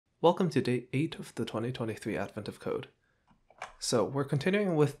Welcome to day 8 of the 2023 Advent of Code. So we're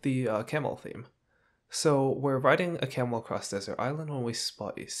continuing with the camel theme. So we're riding a camel across Desert Island when we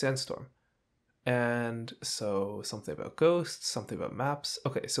spot a sandstorm. And so something about ghosts, something about maps.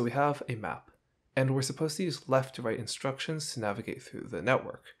 Okay, so we have a map. And we're supposed to use left to right instructions to navigate through the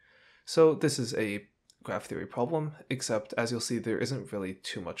network. So this is a graph theory problem, except as you'll see there isn't really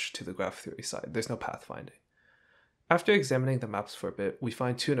too much to the graph theory side. There's no pathfinding. After examining the maps for a bit, we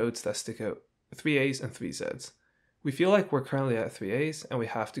find two nodes that stick out, 3A's and 3Z's. We feel like we're currently at 3A's and we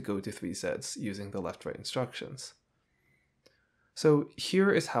have to go to 3Z's using the left-right instructions. So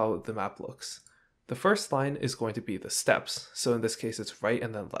here is how the map looks. The first line is going to be the steps, so in this case it's right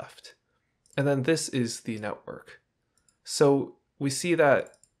and then left. And then this is the network. So we see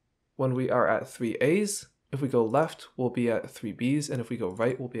that when we are at 3A's, if we go left, we'll be at 3B's, and if we go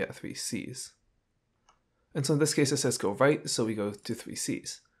right, we'll be at 3C's. And so in this case it says go right, so we go to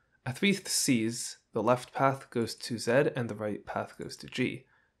 3C's. At 3C's, the left path goes to Z and the right path goes to G.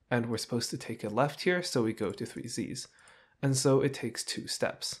 And we're supposed to take a left here, so we go to 3Z's. And so it takes 2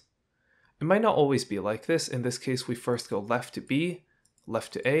 steps. It might not always be like this. In this case, we first go left to B,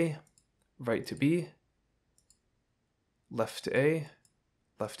 left to A, right to B, left to A,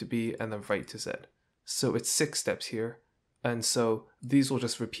 left to B, and then right to Z. So it's 6 steps here. And so these will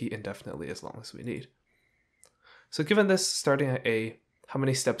just repeat indefinitely as long as we need. So given this, starting at A, how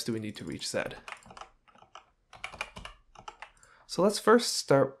many steps do we need to reach Z? So let's first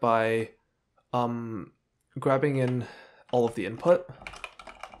start by grabbing in all of the input,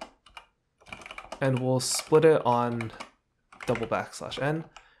 and we'll split it on \n,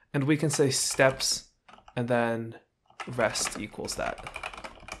 and we can say steps and then rest equals that.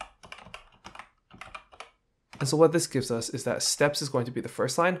 And so what this gives us is that steps is going to be the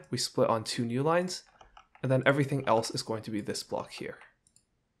first line, we split on 2 new lines, and then everything else is going to be this block here.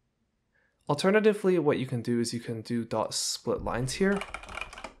 Alternatively, what you can do is you can do .split lines here,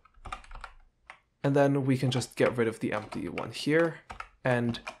 and then we can just get rid of the empty one here,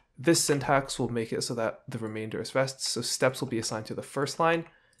 and this syntax will make it so that the remainder is rest. So steps will be assigned to the first line,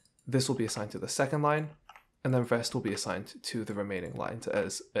 this will be assigned to the second line, and then rest will be assigned to the remaining lines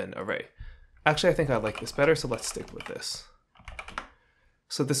as an array. Actually, I think I like this better, so let's stick with this.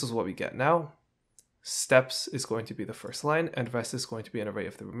 So this is what we get now. Steps is going to be the first line, and rest is going to be an array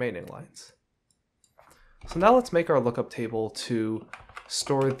of the remaining lines. So now let's make our lookup table to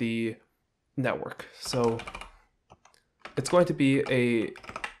store the network. So it's going to be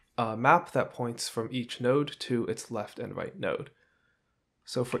a map that points from each node to its left and right node.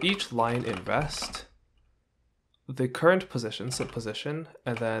 So for each line in rest, the current position, so position,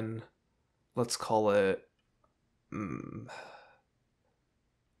 and then let's call it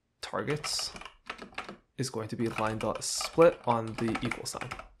targets, is going to be line.split on the equal sign.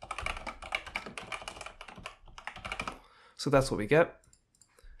 So that's what we get.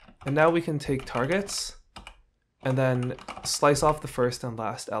 And now we can take targets and then slice off the first and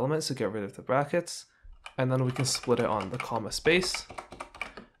last elements to get rid of the brackets. And then we can split it on the comma space.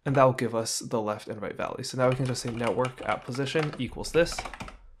 And that will give us the left and right values. So now we can just say network at position equals this.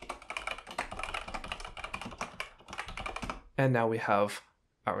 And now we have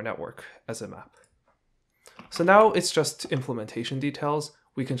our network as a map. So now it's just implementation details.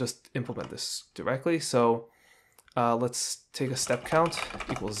 We can just implement this directly. So let's take a step count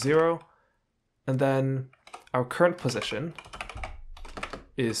equals 0. And then our current position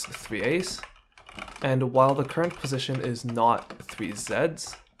is 3A's. And while the current position is not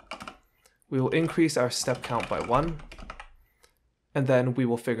 3Z's, we will increase our step count by 1. And then we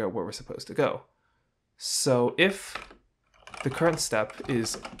will figure out where we're supposed to go. So if the current step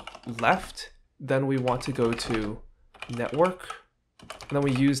is left, then we want to go to network, and then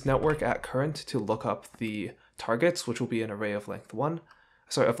we use network at current to look up the targets, which will be an array of length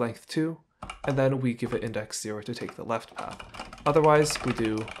 2, and then we give it index 0 to take the left path. Otherwise, we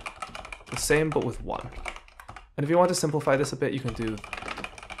do the same but with 1. And if you want to simplify this a bit, you can do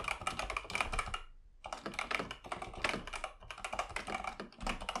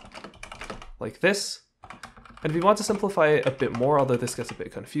like this. And if you want to simplify it a bit more, although this gets a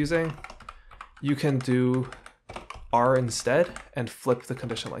bit confusing, you can do R instead and flip the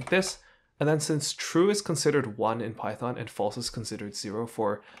condition like this. And then since true is considered 1 in Python and false is considered 0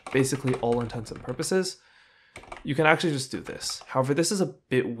 for basically all intents and purposes, you can actually just do this. However, this is a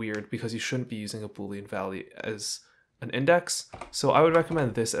bit weird because you shouldn't be using a Boolean value as an index. So I would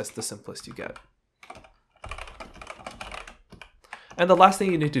recommend this as the simplest you get. And the last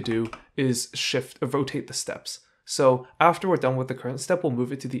thing you need to do is rotate the steps. So after we're done with the current step, we'll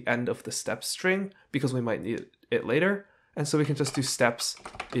move it to the end of the step string because we might need it later. And so we can just do steps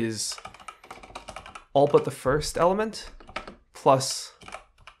is all but the first element plus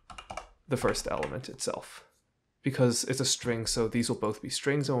the first element itself. Because it's a string, so these will both be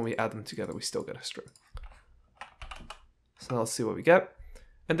strings, and when we add them together, we still get a string. So now let's see what we get.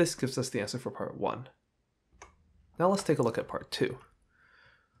 And this gives us the answer for part 1. Now let's take a look at part 2.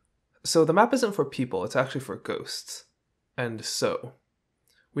 So the map isn't for people, it's actually for ghosts. And so,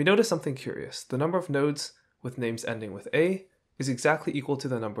 we notice something curious. The number of nodes with names ending with A is exactly equal to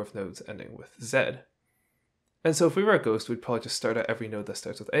the number of nodes ending with Z. And so if we were a ghost, we'd probably just start at every node that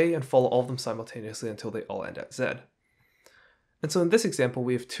starts with A and follow all of them simultaneously until they all end at Z. And so in this example,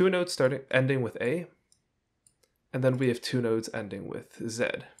 we have 2 nodes ending with A, and then we have 2 nodes ending with Z.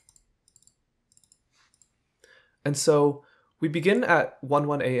 And so we begin at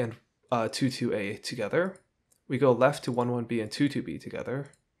 11A and 22A together. We go left to 11B and 22B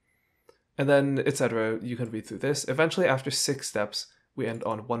together. And then, etc. You can read through this. Eventually, after 6 steps, we end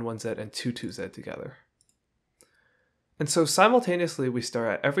on 11Z and 22Z together. And so simultaneously, we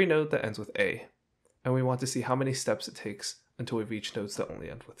start at every node that ends with A, and we want to see how many steps it takes until we reach nodes that only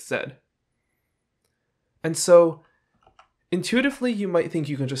end with Z. And so, intuitively, you might think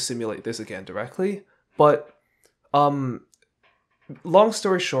you can just simulate this again directly, but long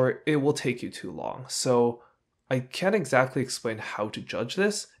story short, it will take you too long. So I can't exactly explain how to judge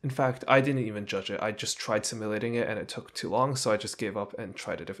this. In fact, I didn't even judge it. I just tried simulating it and it took too long, so I just gave up and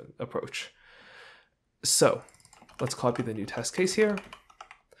tried a different approach. So let's copy the new test case here.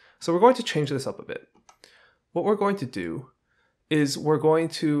 So we're going to change this up a bit. What we're going to do is we're going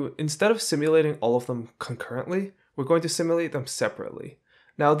to, instead of simulating all of them concurrently, we're going to simulate them separately.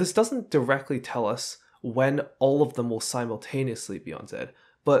 Now, this doesn't directly tell us when all of them will simultaneously be on Z,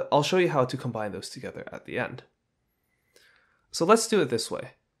 but I'll show you how to combine those together at the end. So let's do it this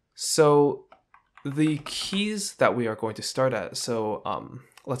way. So the keys that we are going to start at, so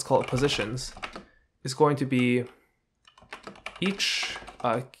let's call it positions, is going to be each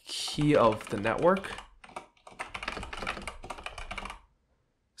key of the network.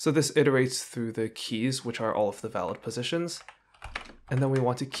 So this iterates through the keys, which are all of the valid positions. And then we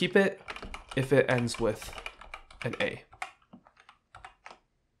want to keep it if it ends with an A.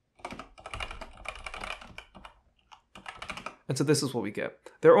 And so this is what we get.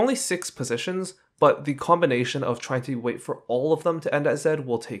 There are only 6 positions, but the combination of trying to wait for all of them to end at Z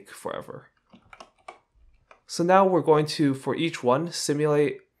will take forever. So now we're going to, for each one,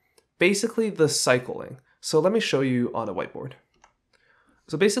 simulate basically the cycling. So let me show you on a whiteboard.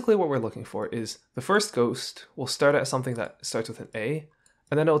 So basically what we're looking for is the first ghost will start at something that starts with an A,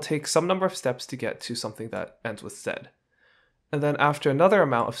 and then it'll take some number of steps to get to something that ends with Z. And then after another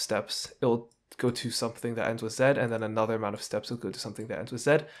amount of steps, it'll go to something that ends with Z, and then another amount of steps will go to something that ends with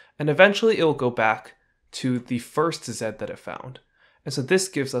Z, and eventually it will go back to the first Z that it found. And so this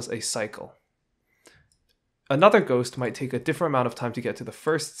gives us a cycle. Another ghost might take a different amount of time to get to the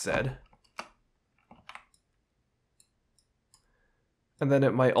first Z, and then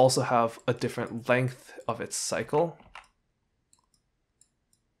it might also have a different length of its cycle.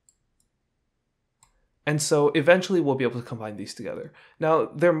 And so eventually we'll be able to combine these together. Now,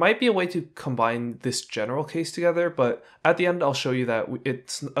 there might be a way to combine this general case together, but at the end I'll show you that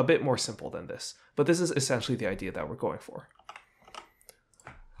it's a bit more simple than this. But this is essentially the idea that we're going for.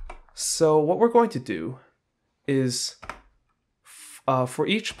 So what we're going to do is, for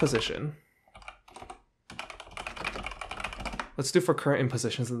each position, let's do for current in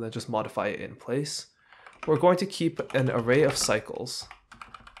positions and then just modify it in place. We're going to keep an array of cycles,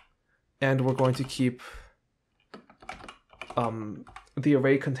 and we're going to keep the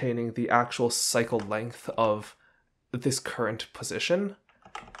array containing the actual cycle length of this current position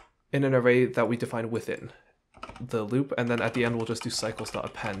in an array that we define within the loop, and then at the end we'll just do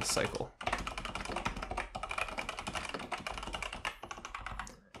cycles.append cycle.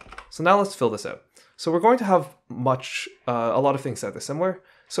 So now let's fill this out. So we're going to have a lot of things that are similar.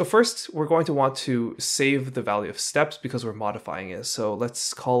 So first, we're going to want to save the value of steps because we're modifying it. So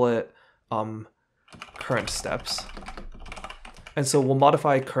let's call it current steps. And so we'll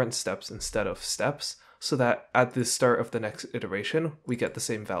modify current steps instead of steps so that at the start of the next iteration, we get the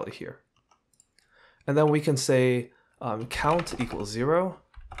same value here. And then we can say count equals 0.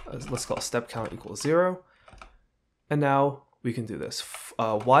 Let's call step count equals 0. And now we can do this.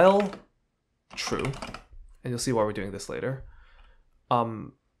 While true, and you'll see why we're doing this later.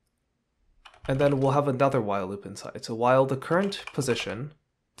 And then we'll have another while loop inside. So while the current position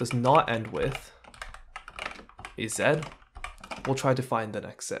does not end with a Z, we'll try to find the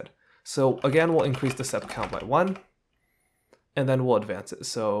next Z. So again, we'll increase the step count by 1, and then we'll advance it.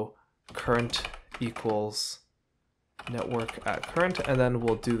 So current equals network at current, and then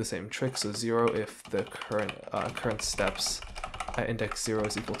we'll do the same trick. So 0 if the current steps at index 0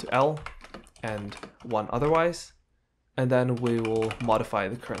 is equal to L, and 1 otherwise. And then we will modify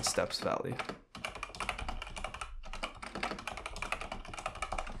the current steps value.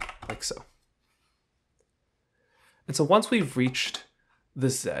 Like so. And so once we've reached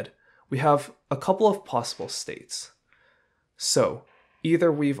this Z, we have a couple of possible states. So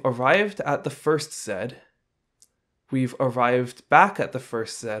either we've arrived at the first Z, we've arrived back at the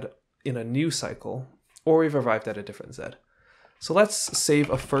first Z in a new cycle, or we've arrived at a different Z. So let's save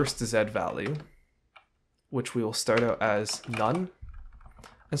a first Z value, which we will start out as none.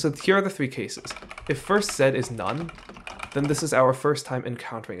 And so here are the three cases. If first Z is none, then this is our first time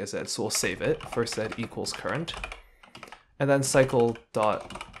encountering a Z, so we'll save it. First Z equals current. And then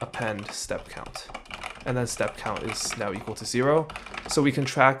cycle.append step count. And then step count is now equal to 0. So we can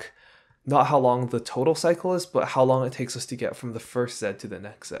track not how long the total cycle is, but how long it takes us to get from the first Z to the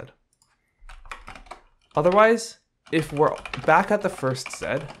next Z. Otherwise, if we're back at the first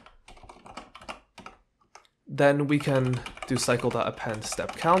Z, then we can do cycle.append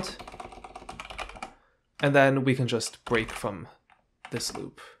step count, and then we can just break from this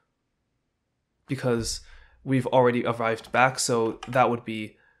loop because we've already arrived back, so that would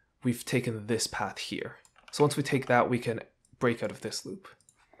be we've taken this path here. So once we take that, we can break out of this loop.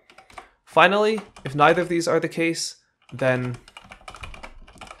 Finally, if neither of these are the case, then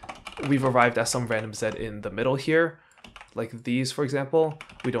we've arrived at some random Z in the middle here, like these, for example.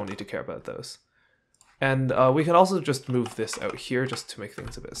 We don't need to care about those. And we can also just move this out here just to make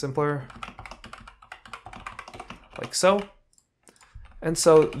things a bit simpler. Like so. And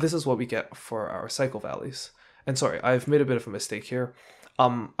so this is what we get for our cycle values. And sorry, I've made a bit of a mistake here.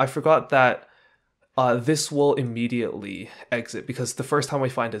 I forgot that this will immediately exit because the first time we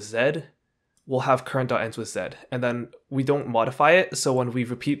find a Z, we'll have current.ends with Z. And then we don't modify it, so when we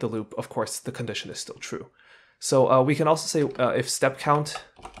repeat the loop, of course, the condition is still true. So we can also say if step count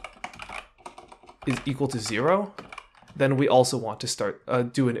is equal to 0, then we also want to start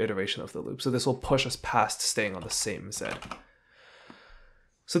do an iteration of the loop. So this will push us past staying on the same Z.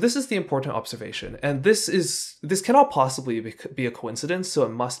 So this is the important observation, and this cannot possibly be a coincidence, so it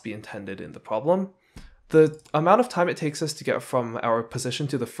must be intended in the problem. The amount of time it takes us to get from our position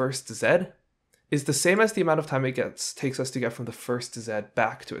to the first Z is the same as the amount of time it takes us to get from the first Z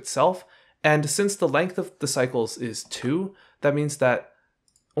back to itself. And since the length of the cycles is 2, that means that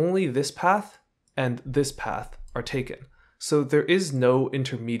only this path and this path are taken. So there is no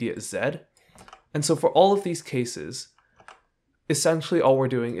intermediate Z. And so for all of these cases, essentially all we're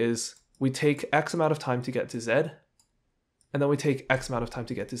doing is we take X amount of time to get to Z, and then we take X amount of time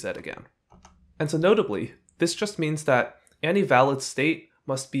to get to Z again. And so notably, this just means that any valid state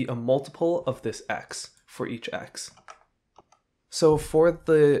must be a multiple of this X for each X. So for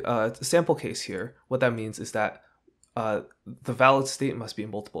the sample case here, what that means is that the valid state must be a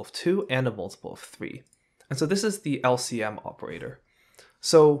multiple of 2 and a multiple of 3. And so this is the LCM operator.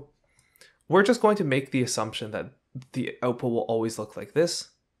 So we're just going to make the assumption that the output will always look like this.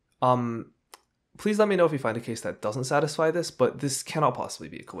 Please let me know if you find a case that doesn't satisfy this, but this cannot possibly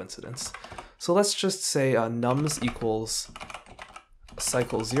be a coincidence. So let's just say nums equals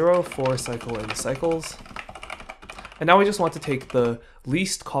cycle 0 for cycle in cycles. And now we just want to take the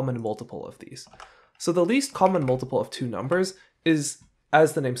least common multiple of these. So the least common multiple of two numbers is,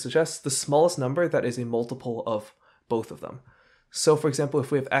 as the name suggests, the smallest number that is a multiple of both of them. So for example,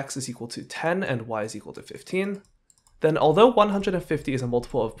 if we have x is equal to 10 and y is equal to 15, then although 150 is a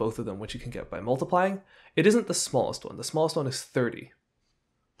multiple of both of them, which you can get by multiplying, it isn't the smallest one. The smallest one is 30.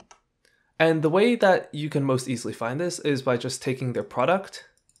 And the way that you can most easily find this is by just taking their product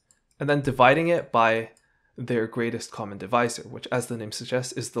and then dividing it by their greatest common divisor, which, as the name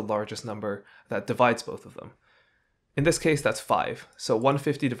suggests, is the largest number that divides both of them. In this case, that's 5. So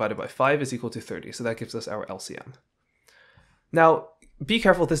 150 divided by 5 is equal to 30. So that gives us our LCM. Now, be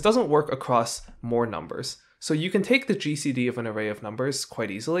careful, this doesn't work across more numbers. So you can take the GCD of an array of numbers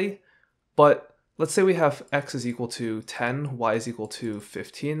quite easily, but let's say we have x is equal to 10, y is equal to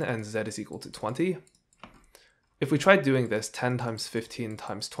 15, and z is equal to 20. If we tried doing this, 10 times 15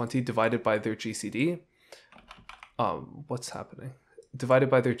 times 20 divided by their GCD, what's happening?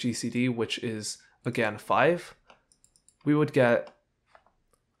 Divided by their GCD, which is, again, 5, we would get,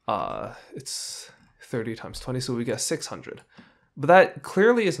 it's 30 times 20, so we get 600. But that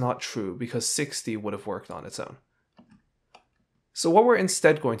clearly is not true because 60 would have worked on its own. So what we're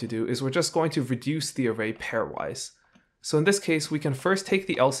instead going to do is we're just going to reduce the array pairwise. So in this case, we can first take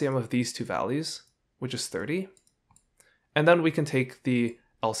the LCM of these two values, which is 30, and then we can take the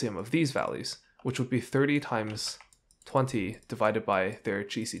LCM of these values, which would be 30 times 20 divided by their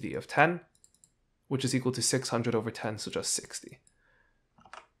GCD of 10, which is equal to 600 over 10, so just 60.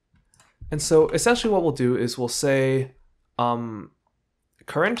 And so essentially what we'll do is we'll say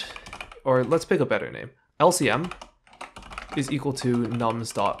current, or let's pick a better name, LCM is equal to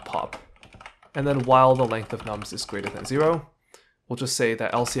nums.pop. And then while the length of nums is greater than 0, we'll just say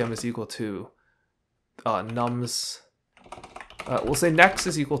that LCM is equal to nums, we'll say next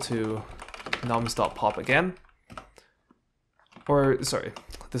is equal to nums.pop again. Or, sorry,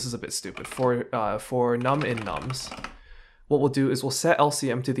 this is a bit stupid. For num in nums, what we'll do is we'll set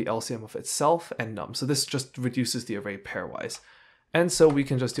LCM to the LCM of itself and num. So this just reduces the array pairwise. And so we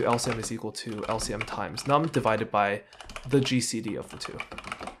can just do LCM is equal to LCM times num divided by the GCD of the two.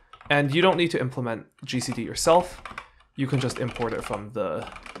 And you don't need to implement GCD yourself. You can just import it from the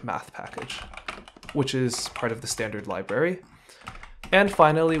math package, which is part of the standard library. And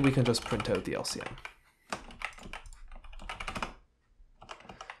finally, we can just print out the LCM.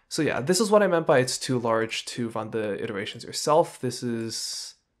 So yeah, this is what I meant by it's too large to run the iterations yourself. This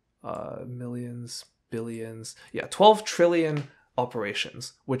is millions, billions, yeah, 12 trillion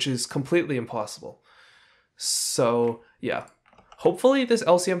operations, which is completely impossible. So yeah, hopefully this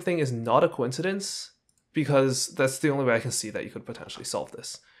LCM thing is not a coincidence, because that's the only way I can see that you could potentially solve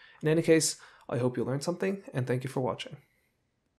this. In any case, I hope you learned something, and thank you for watching.